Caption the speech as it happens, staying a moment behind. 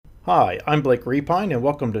Hi, I'm Blake Repine, and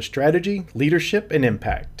welcome to Strategy, Leadership, and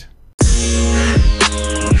Impact.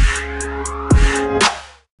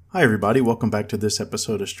 Hi, everybody. Welcome back to this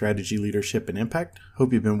episode of Strategy, Leadership, and Impact.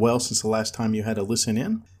 Hope you've been well since the last time you had to listen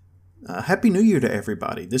in. Happy New Year to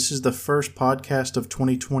everybody. This is the first podcast of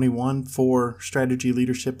 2021 for Strategy,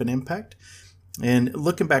 Leadership, and Impact. And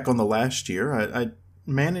looking back on the last year, I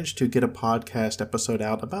managed to get a podcast episode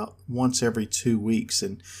out about once every 2 weeks.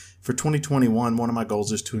 And for 2021, one of my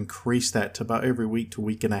goals is to increase that to about every week to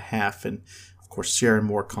week and a half. And of course, sharing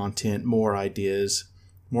more content, more ideas,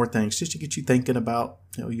 more things just to get you thinking about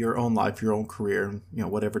your own life, your own career,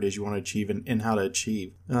 whatever it is you want to achieve and how to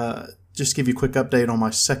achieve. Just to give you a quick update on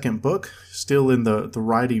my second book, still in the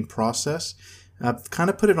writing process. I've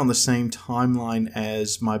kind of put it on the same timeline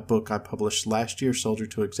as my book I published last year, Soldier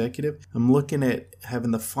to Executive. I'm looking at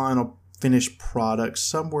having the final finished product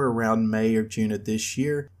somewhere around May or June of this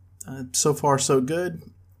year. So far, so good.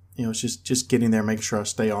 It's just getting there, making sure I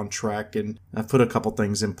stay on track. And I've put a couple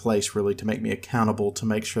things in place really to make me accountable to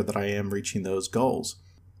make sure that I am reaching those goals.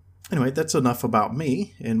 Anyway, that's enough about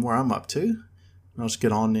me and where I'm up to. I'll just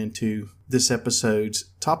get on into this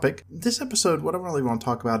episode's topic. This episode, what I really want to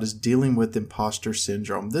talk about is dealing with imposter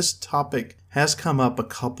syndrome. This topic has come up a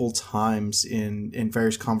couple times in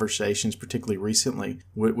various conversations, particularly recently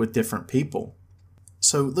with different people.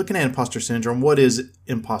 So looking at imposter syndrome, what is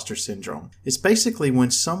imposter syndrome? It's basically when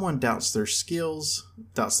someone doubts their skills,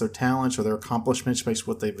 doubts their talents or their accomplishments based on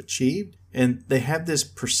what they've achieved, and they have this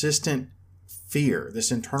persistent fear,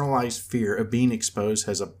 this internalized fear of being exposed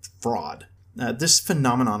as a fraud. This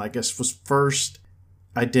phenomenon, I guess, was first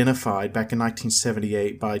identified back in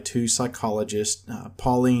 1978 by two psychologists,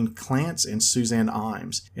 Pauline Clance and Suzanne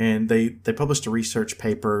Imes. And they published a research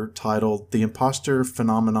paper titled The Imposter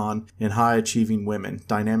Phenomenon in High-Achieving Women,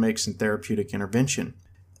 Dynamics and Therapeutic Intervention.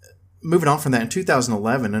 Moving on from that, in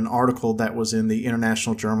 2011, an article that was in the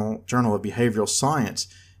International Journal of Behavioral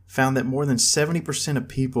Science found that more than 70% of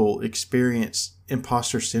people experience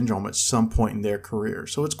imposter syndrome at some point in their career.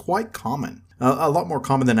 So it's quite common. A lot more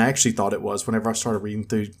common than I actually thought it was whenever I started reading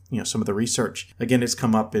through some of the research. Again, it's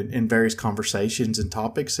come up in various conversations and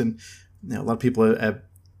topics, and a lot of people have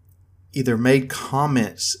either made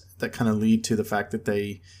comments that kind of lead to the fact that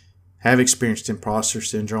they have experienced imposter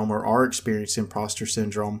syndrome or are experiencing imposter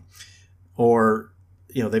syndrome, or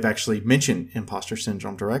they've actually mentioned imposter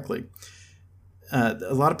syndrome directly.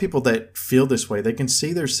 A lot of people that feel this way, they can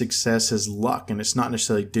see their success as luck, and it's not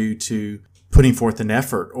necessarily due to putting forth an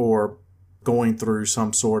effort or going through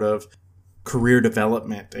some sort of career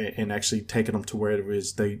development and actually taking them to where it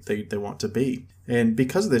is they want to be. And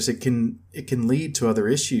because of this, it can lead to other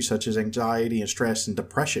issues such as anxiety and stress and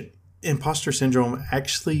depression. Imposter syndrome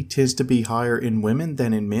actually tends to be higher in women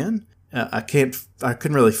than in men. I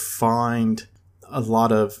couldn't really find a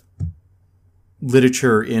lot of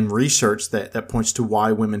literature in research that points to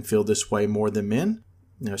why women feel this way more than men.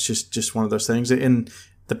 It's just one of those things. And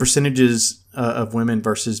the percentages of women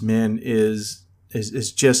versus men is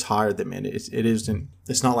just higher than men.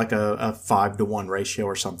 It's not like a 5-to-1 ratio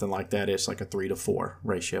or something like that. It's like a 3-to-4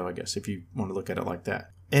 ratio, I guess, if you want to look at it like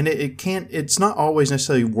that. And it's not always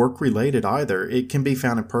necessarily work related either. It can be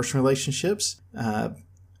found in personal relationships,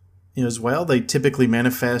 as well. They typically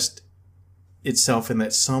manifest itself in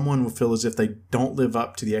that someone will feel as if they don't live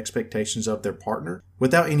up to the expectations of their partner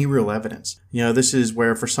without any real evidence. This is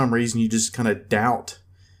where for some reason you just kind of doubt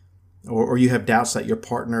or you have doubts that your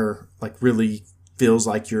partner really feels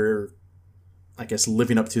like you're, I guess,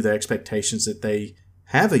 living up to the expectations that they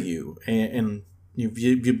have of you. And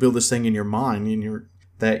you build this thing in your mind and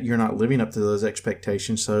that you're not living up to those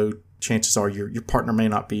expectations. So chances are your partner may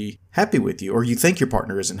not be happy with you, or you think your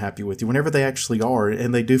partner isn't happy with you whenever they actually are,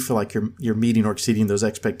 and they do feel like you're meeting or exceeding those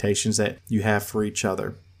expectations that you have for each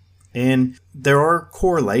other. And there are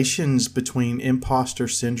correlations between imposter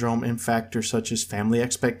syndrome and factors such as family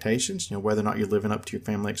expectations, whether or not you're living up to your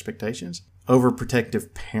family expectations,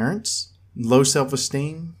 overprotective parents, low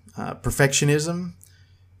self-esteem, perfectionism,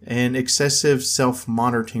 and excessive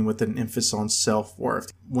self-monitoring with an emphasis on self-worth.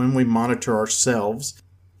 When we monitor ourselves,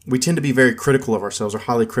 we tend to be very critical of ourselves or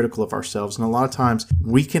highly critical of ourselves. And a lot of times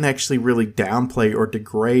we can actually really downplay or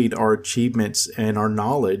degrade our achievements and our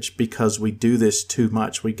knowledge because we do this too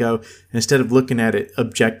much. We go, instead of looking at it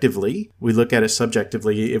objectively, we look at it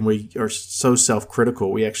subjectively, and we are so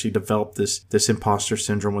self-critical. We actually develop this imposter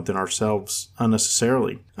syndrome within ourselves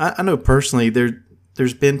unnecessarily. I know personally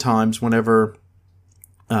there's been times whenever,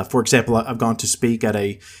 for example, I've gone to speak at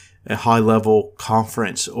a high-level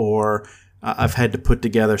conference, or I've had to put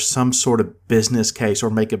together some sort of business case or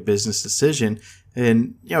make a business decision,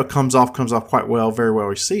 And, it comes off quite well, very well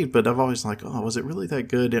received. But I've always like, oh, was it really that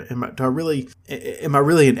good? Am I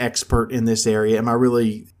really an expert in this area? Am I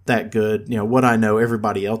really that good? What I know,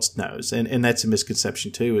 everybody else knows. And that's a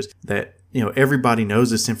misconception too, is that, everybody knows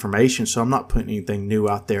this information. So I'm not putting anything new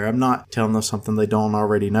out there. I'm not telling them something they don't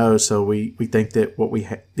already know. So we think that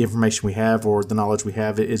the information we have or the knowledge we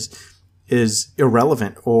have is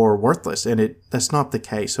irrelevant or worthless, and that's not the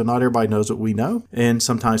case. So not everybody knows what we know, and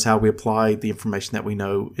sometimes how we apply the information that we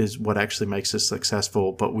know is what actually makes us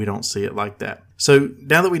successful, but we don't see it like that. So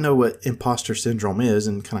now that we know what imposter syndrome is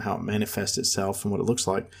and kind of how it manifests itself and what it looks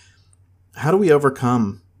like, how do we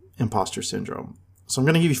overcome imposter syndrome? So I'm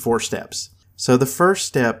going to give you 4 steps. So the first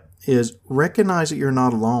step is recognize that you're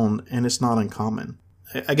not alone and it's not uncommon.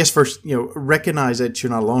 I guess first, recognize that you're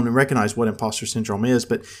not alone and recognize what imposter syndrome is,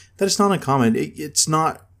 but that it's not uncommon. It's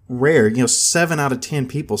not rare. 7 out of 10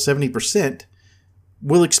 people, 70%,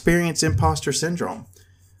 will experience imposter syndrome.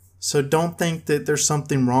 So don't think that there's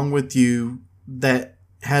something wrong with you that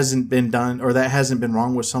hasn't been done or that hasn't been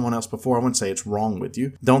wrong with someone else before. I wouldn't say it's wrong with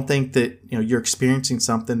you. Don't think that, you're experiencing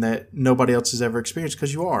something that nobody else has ever experienced,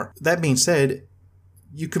 because you are. That being said,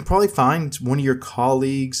 you can probably find one of your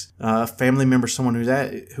colleagues, family member, someone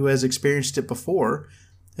who has experienced it before,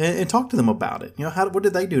 and talk to them about it. What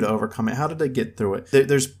did they do to overcome it? How did they get through it?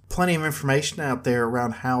 There's plenty of information out there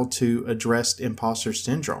around how to address imposter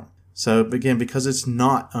syndrome. So again, because it's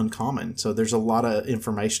not uncommon, so there's a lot of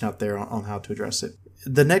information out there on how to address it.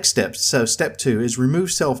 The next step, so step 2, is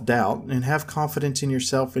remove self-doubt and have confidence in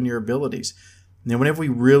yourself and your abilities. Now, whenever we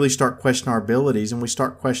really start questioning our abilities, and we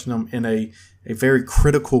start questioning them in a very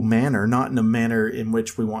critical manner, not in a manner in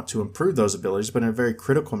which we want to improve those abilities, but in a very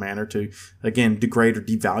critical manner to, again, degrade or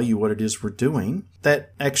devalue what it is we're doing,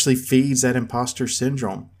 that actually feeds that imposter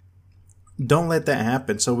syndrome. Don't let that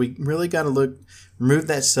happen. So we really got to remove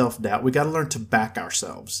that self-doubt. We got to learn to back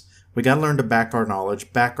ourselves. We got to learn to back our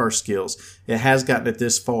knowledge, back our skills. It has gotten it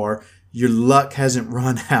this far. Your luck hasn't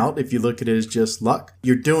run out if you look at it as just luck.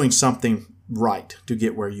 You're doing something right to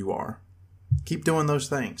get where you are. Keep doing those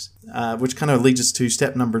things, which kind of leads us to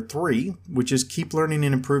step number 3, which is keep learning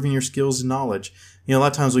and improving your skills and knowledge. A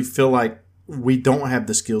lot of times we feel like we don't have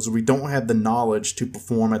the skills or we don't have the knowledge to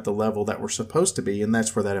perform at the level that we're supposed to be, and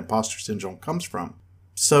that's where that imposter syndrome comes from.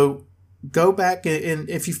 So go back, and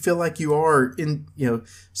if you feel like you are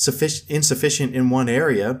insufficient in one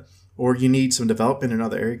area, or you need some development in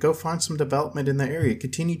another area, go find some development in that area.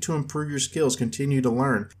 Continue to improve your skills. Continue to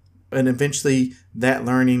learn. And eventually that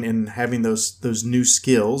learning and having those new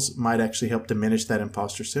skills might actually help diminish that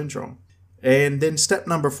imposter syndrome. And then step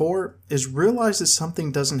number 4 is realize that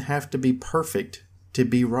something doesn't have to be perfect to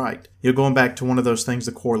be right. Going back to one of those things,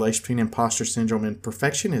 the correlation between imposter syndrome and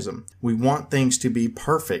perfectionism. We want things to be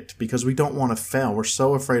perfect because we don't want to fail. We're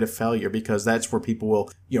so afraid of failure because that's where people will,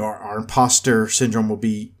 our imposter syndrome will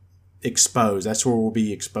be exposed. That's where we'll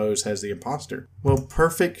be exposed as the imposter. Well,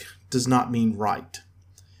 perfect does not mean right.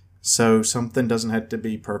 So something doesn't have to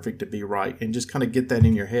be perfect to be right. And just kind of get that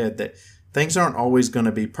in your head that things aren't always going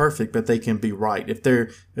to be perfect, but they can be right. If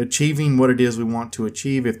they're achieving what it is we want to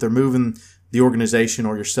achieve, if they're moving the organization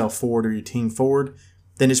or yourself forward or your team forward,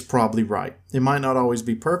 then it's probably right. It might not always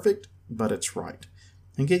be perfect, but it's right.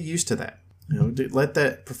 And get used to that. Let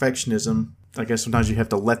that perfectionism, I guess sometimes you have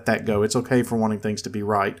to let that go. It's okay for wanting things to be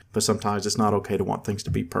right, but sometimes it's not okay to want things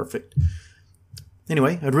to be perfect.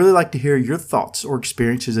 Anyway, I'd really like to hear your thoughts or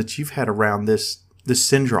experiences that you've had around this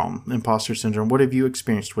syndrome, imposter syndrome. What have you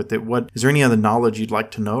experienced with it? Is there any other knowledge you'd like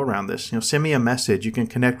to know around this? Send me a message. You can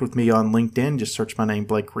connect with me on LinkedIn. Just search my name,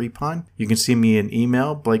 Blake Repine. You can send me an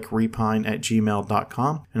email,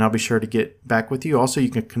 blakerepine@gmail.com, and I'll be sure to get back with you. Also, you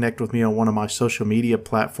can connect with me on one of my social media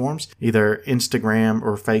platforms, either Instagram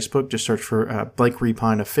or Facebook. Just search for Blake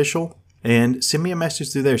Repine Official. And send me a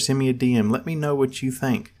message through there. Send me a DM. Let me know what you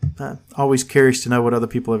think. Always curious to know what other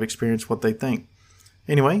people have experienced, what they think.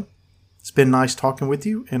 Anyway, it's been nice talking with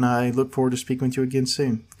you, and I look forward to speaking with you again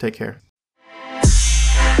soon. Take care.